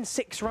going to win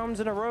 6 rounds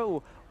in a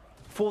row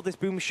for this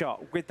boom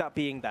shot, with that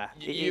being there.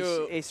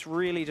 It's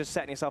really just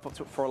setting yourself up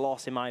for a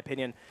loss, in my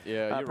opinion.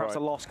 Yeah, you're perhaps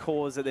right. a lost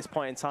cause at this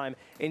point in time.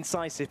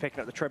 Incisive picking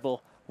up the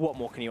triple. What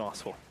more can you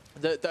ask for?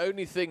 The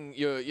only thing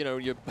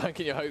you're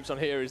banking your hopes on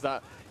here is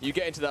that you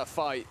get into that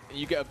fight and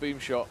you get a boom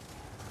shot.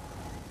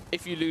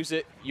 If you lose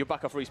it, you're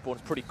back off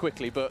respawns pretty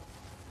quickly, but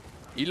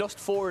you lost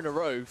 4 in a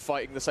row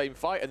fighting the same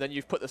fight, and then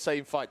you've put the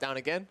same fight down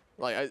again.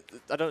 Like,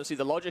 I don't see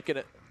the logic in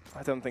it.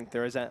 I don't think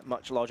there is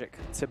much logic,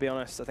 to be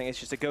honest. I think it's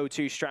just a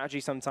go-to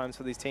strategy sometimes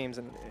for these teams,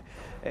 and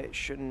it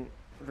shouldn't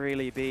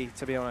really be,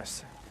 to be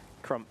honest.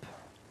 Crump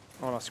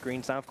on our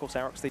screens now. Of course,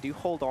 Aerox, they do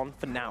hold on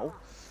for now.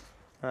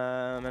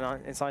 And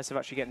Incisive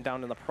actually getting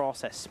down in the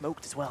process.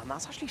 Smoked as well, and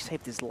that's actually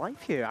saved his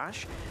life here,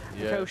 Ash.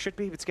 Yeah. Should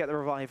be able to get the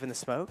revive in the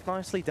smoke.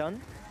 Nicely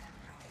done.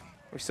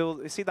 We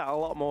see that a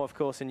lot more, of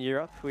course, in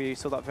Europe. We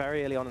saw that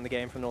very early on in the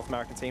game from North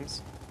American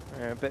teams.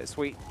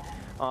 Bittersweet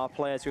are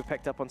players who have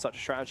picked up on such a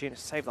strategy, and it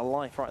saved a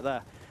life right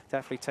there.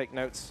 Definitely take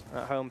notes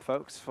at home,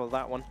 folks, for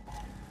that one.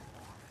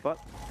 But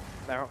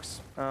Aerox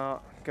are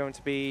going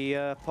to be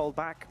pulled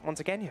back once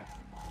again here.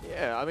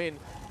 Yeah, I mean,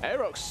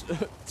 Aerox,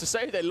 to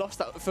say they lost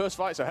that first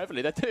fight so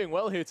heavily, they're doing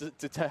well here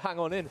to hang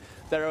on in.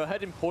 They're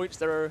ahead in points.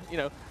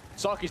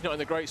 Saki's not in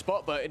the great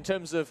spot, but in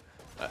terms of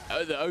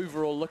the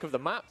overall look of the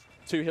map,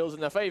 2 hills in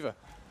their favor.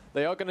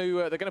 They are going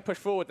to they're going to push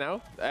forward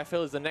now. F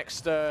hill is the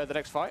next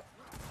fight.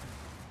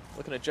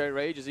 Looking at Joe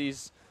Rage as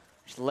he's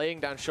just laying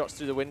down shots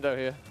through the window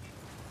here.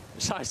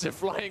 Decisive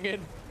flying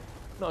in,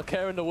 not a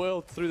care in the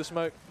world through the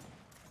smoke.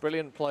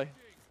 Brilliant play.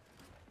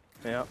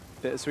 Yeah,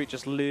 Bittersweet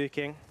just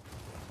lurking.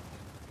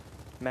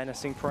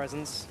 Menacing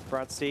presence.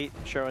 Bradseat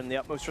showing the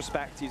utmost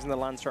respect, using the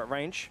Lancer at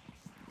range.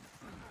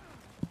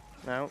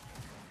 Now,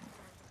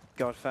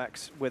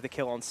 Godfax with a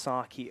kill on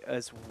Saki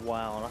as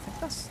well. And I think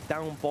that's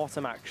down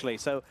bottom, actually.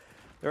 So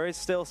there is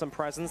still some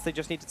presence. They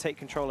just need to take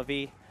control of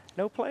E.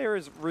 No player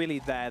is really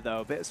there,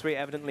 though. Bittersweet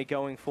evidently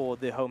going for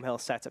the home hill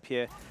setup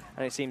here,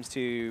 and it seems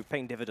to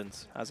paying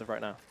dividends as of right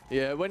now.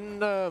 Yeah,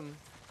 when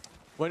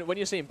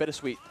you're seeing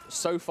Bittersweet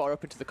so far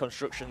up into the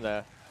construction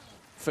there,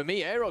 for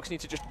me, Aerox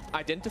need to just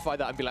identify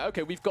that and be like,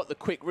 okay, we've got the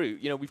quick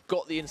route. We've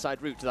got the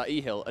inside route to that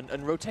E hill,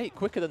 and rotate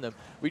quicker than them.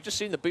 We've just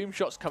seen the boom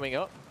shots coming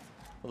up.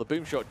 Well, the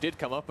boom shot did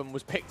come up and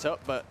was picked up,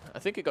 but I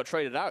think it got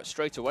traded out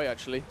straight away,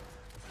 actually.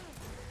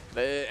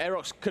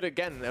 Aerox could,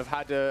 again, have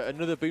had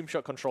another boom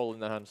shot control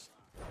in their hands.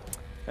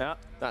 Yeah.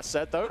 That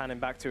said, though, Handing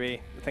back to E.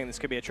 I think this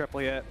could be a triple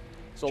here.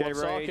 So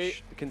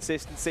J-Rage, the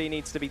consistency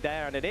needs to be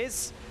there, and it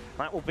is.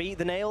 That will be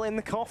the nail in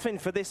the coffin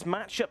for this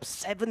matchup.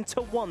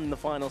 7-1, the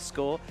final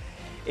score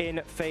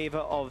in favor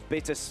of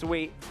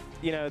Bittersweet.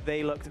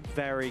 They looked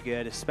very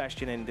good,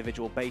 especially on an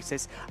individual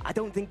basis. I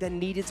don't think there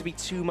needed to be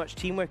too much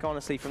teamwork,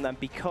 honestly, from them,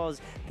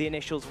 because the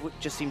initials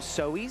just seemed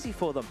so easy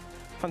for them.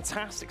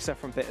 Fantastic stuff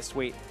from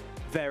Bittersweet.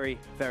 Very,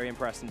 very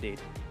impressed indeed.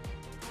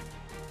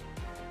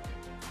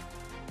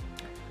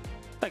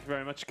 Thank you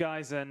very much,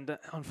 guys. And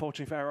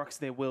unfortunately for Aerox,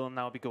 they will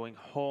now be going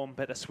home.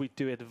 Bittersweet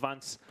do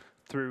advance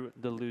through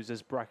the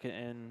losers bracket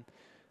in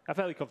a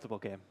fairly comfortable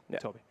game. Yeah.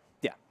 Toby.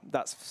 Yeah,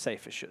 that's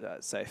safe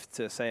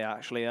to say,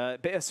 actually.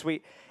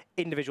 Bittersweet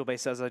individual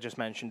basis, as I just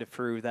mentioned,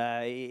 through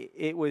there,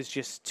 it was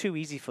just too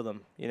easy for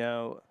them.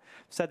 I've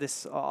said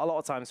this a lot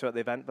of times throughout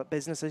the event, but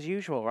business as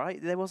usual,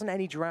 right? There wasn't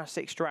any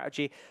drastic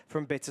strategy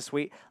from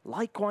Bittersweet.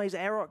 Likewise,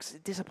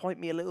 Aerox disappoint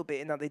me a little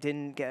bit in that they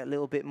didn't get a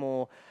little bit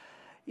more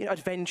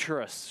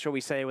adventurous, shall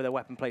we say, with their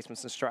weapon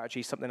placements and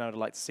strategy, something I would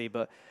like to see.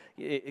 But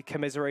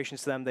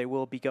commiserations to them, they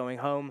will be going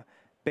home.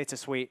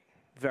 Bittersweet,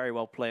 very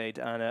well played,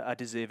 and a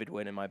deserved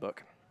win in my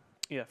book.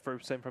 Yeah,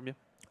 same from you.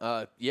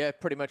 Yeah,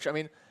 pretty much. I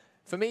mean,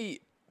 for me,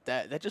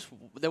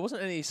 there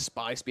wasn't any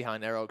spice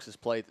behind Aerox's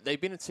play. They've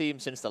been a team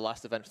since the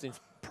last event, since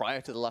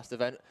prior to the last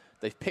event.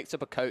 They've picked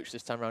up a coach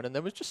this time around, and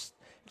it just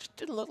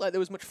didn't look like there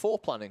was much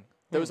foreplanning.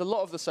 There was a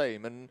lot of the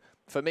same, and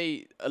for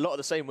me, a lot of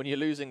the same when you're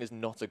losing is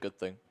not a good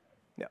thing.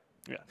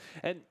 Yeah,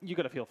 and you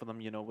got to feel for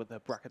them, with the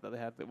bracket that they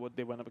had.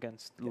 They went up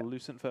against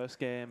Lucent first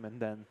game, and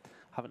then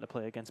having to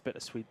play against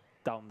Bittersweet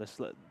down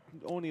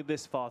only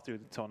this far through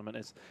the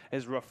tournament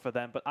is rough for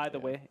them. But either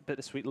way,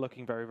 Bittersweet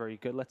looking very, very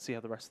good. Let's see how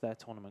the rest of their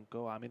tournament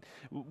go. I mean,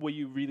 were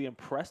you really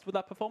impressed with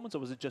that performance, or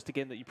was it just a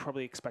game that you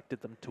probably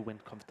expected them to win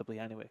comfortably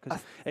anyway?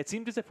 Because it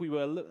seemed as if we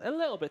were a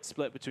little bit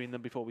split between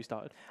them before we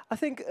started. I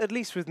think, at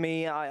least with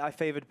me, I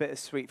favoured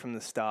Bittersweet from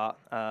the start.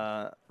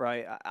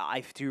 Right,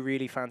 I do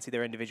really fancy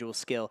their individual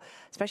skill,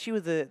 especially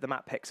with the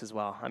map picks as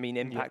well. I mean,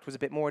 Impact was a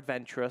bit more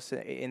adventurous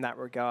in that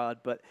regard,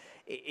 but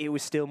it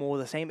was still more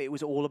the same. It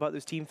was all about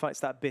those team fights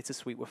that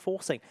Bittersweet were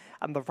forcing,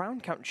 and the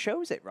round count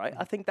shows it, right?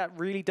 I think that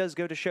really does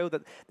go to show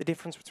that the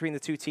difference between the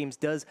two teams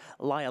does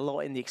lie a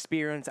lot in the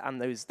experience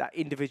and that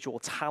individual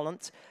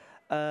talent.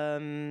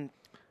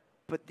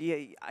 But yeah,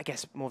 I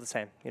guess more the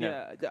same. You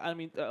know? Yeah, I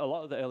mean, a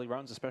lot of the early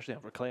rounds, especially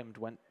on Reclaimed,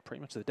 went pretty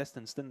much the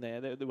distance, didn't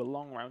they? They were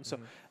long rounds, so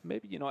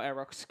maybe, you know,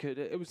 Aerox could.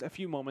 It was a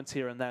few moments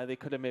here and there. They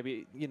could have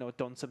maybe, you know,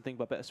 done something,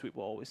 but Bittersweet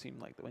will always seem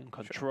like they were in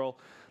control.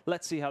 Sure.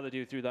 Let's see how they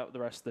do through the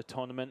rest of the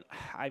tournament.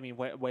 I mean,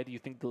 where do you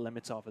think the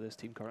limits are for this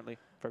team currently?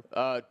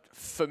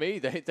 For me,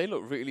 they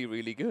look really,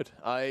 really good.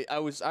 I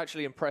was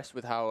actually impressed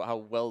with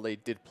how well they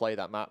did play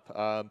that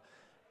map.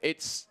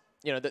 It's...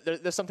 You know,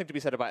 there's something to be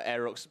said about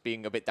Aerox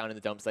being a bit down in the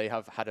dumps. They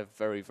have had a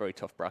very, very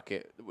tough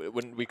bracket.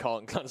 We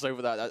can't glance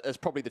over that. It's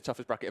probably the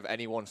toughest bracket of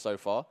anyone so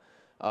far.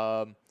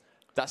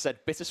 That said,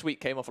 Bittersweet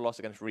came off a loss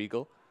against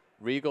Regal.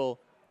 Regal,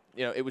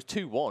 you know, it was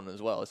 2-1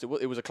 as well. So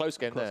it was a close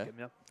game there.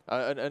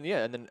 And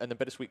then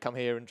Bittersweet come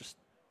here and just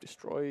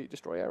destroy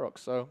Aerox.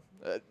 So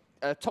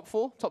top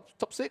 4,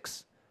 top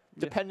 6,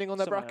 depending on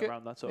their bracket.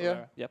 Around that sort of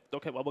area. Yep.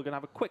 Okay. Well, we're gonna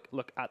have a quick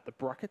look at the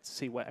bracket to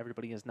see where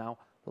everybody is now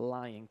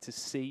lying, to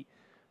see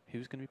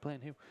who's going to be playing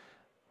who.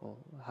 We'll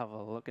have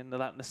a look into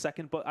that in a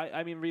second. But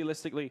I mean,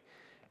 realistically,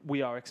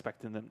 we are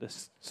expecting them to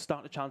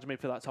start to challenge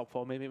maybe for that top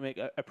 4, maybe make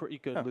a pretty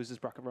good losers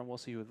bracket run. We'll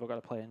see who we're going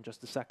to play in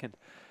just a second.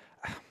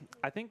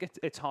 I think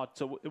it's hard.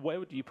 So where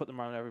would you put them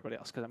around everybody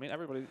else? Because, I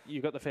mean,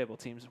 you got the Fable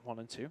teams 1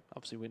 and 2.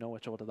 Obviously, we know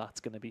which order that's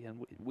going to be,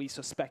 and we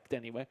suspect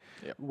anyway.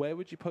 Yep. Where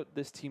would you put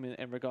this team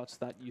in regards to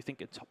that? You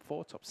think it's top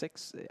 4, top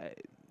 6?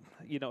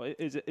 You know,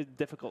 is it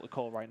difficult to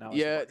call right now?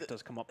 Yeah, it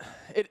does come up.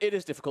 It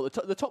is difficult.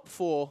 The top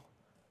 4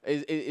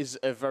 is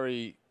a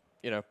very,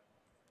 you know,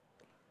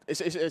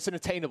 it's an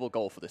attainable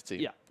goal for this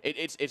team. Yeah.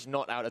 It's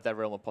not out of their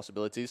realm of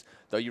possibilities.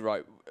 Though you're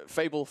right,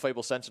 Fable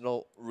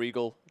Sentinel,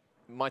 Regal,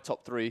 my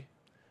top 3,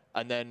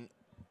 and then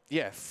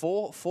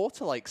 4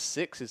 to like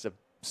 6 is a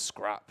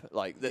scrap.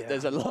 Like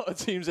there's a lot of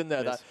teams in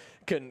there that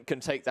can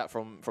take that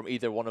from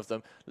either one of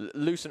them.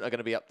 Lucent are going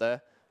to be up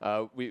there.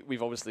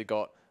 We've obviously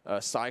got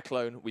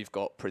Cyclone, we've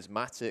got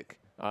Prismatic,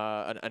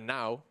 and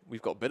now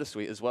we've got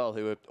Bittersweet as well,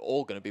 who are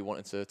all going to be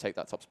wanting to take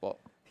that top spot.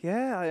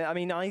 Yeah, I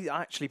mean, I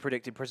actually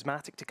predicted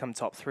Prismatic to come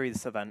top 3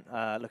 this event,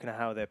 looking at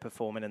how they're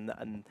performing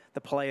and the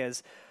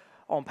players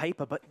on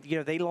paper. But, you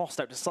know, they lost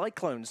out to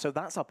Cyclone, so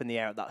that's up in the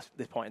air at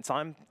this point in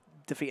time.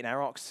 Defeating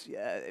Aerox,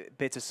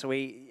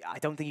 Bittersweet, I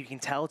don't think you can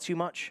tell too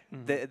much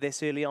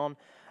this early on.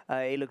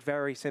 It looked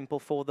very simple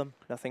for them.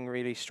 Nothing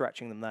really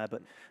stretching them there,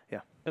 but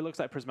yeah. It looks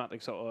like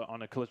Prismatic sort of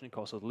on a collision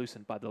course with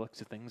Lucent by the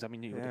looks of things. I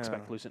mean, you would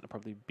expect Lucent to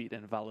probably beat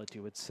Invalid,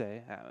 you would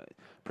say.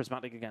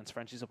 Prismatic against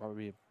Frenchies will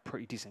probably be a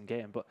pretty decent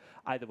game, but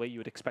either way, you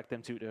would expect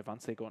them to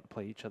advance. They go on to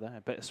play each other.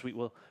 Bittersweet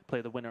will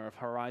play the winner of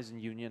Horizon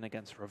Union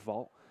against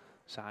Revolt.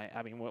 So,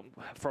 I mean,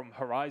 from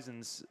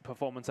Horizon's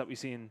performance that we've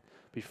seen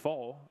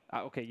before,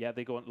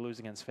 they go on to lose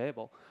against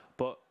Fable,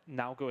 but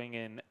now going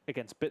in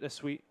against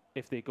Bittersweet,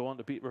 if they go on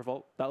to beat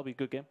Revolt, that'll be a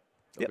good game.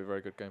 That'll be a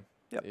very good game.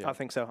 Yep, I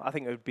think so. I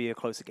think it would be a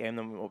closer game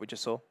than what we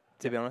just saw,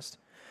 to be honest.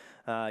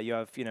 You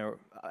have, you know,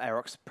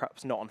 Aerox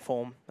perhaps not on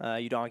form.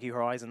 You'd argue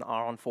Horizon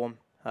are on form.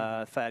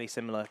 Fairly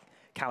similar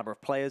caliber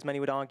of players, many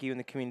would argue, in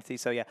the community.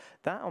 So, yeah,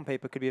 that on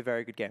paper could be a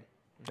very good game.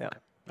 Yeah. Okay.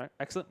 All right,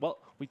 excellent. Well,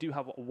 we do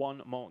have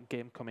one more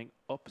game coming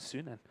up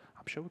soon, and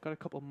I'm sure we've got a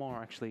couple more,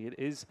 actually. It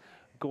is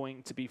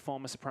going to be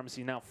Former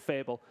Supremacy, now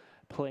Fable,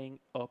 playing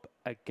up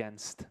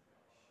against...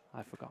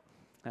 I forgot.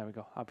 There we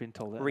go. I've been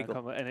told it.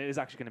 And it is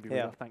actually going to be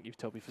Regal. Thank you,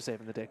 Toby, for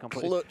saving the day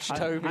completely. Clutch,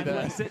 Toby. I'm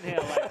like sitting here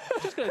like,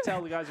 just going to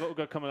tell the guys what we've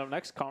got coming up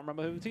next. Can't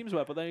remember who the teams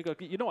were, but then you go,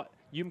 you know what?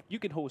 You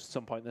can host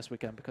some point this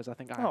weekend, because I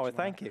think I want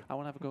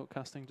to have a go at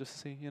casting just to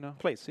see, you know.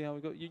 Please. See how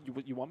we go.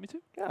 You want me to?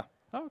 Yeah.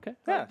 Oh, okay.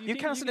 Yeah. You've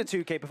casted a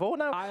 2K before.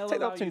 Now take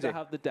the opportunity. I'll allow you to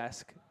have the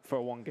desk for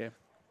one game.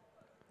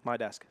 My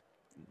desk.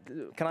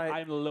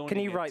 Can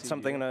you write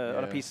something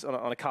on a piece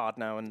on a card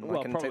now, and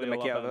I can take the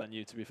mickey out of it? Than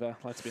you, to be fair.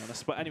 Let's be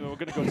honest. But anyway, we're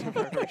going to go to a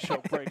very, very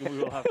short break, and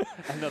we will have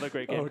another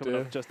great game coming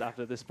up just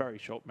after this very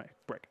short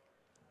break.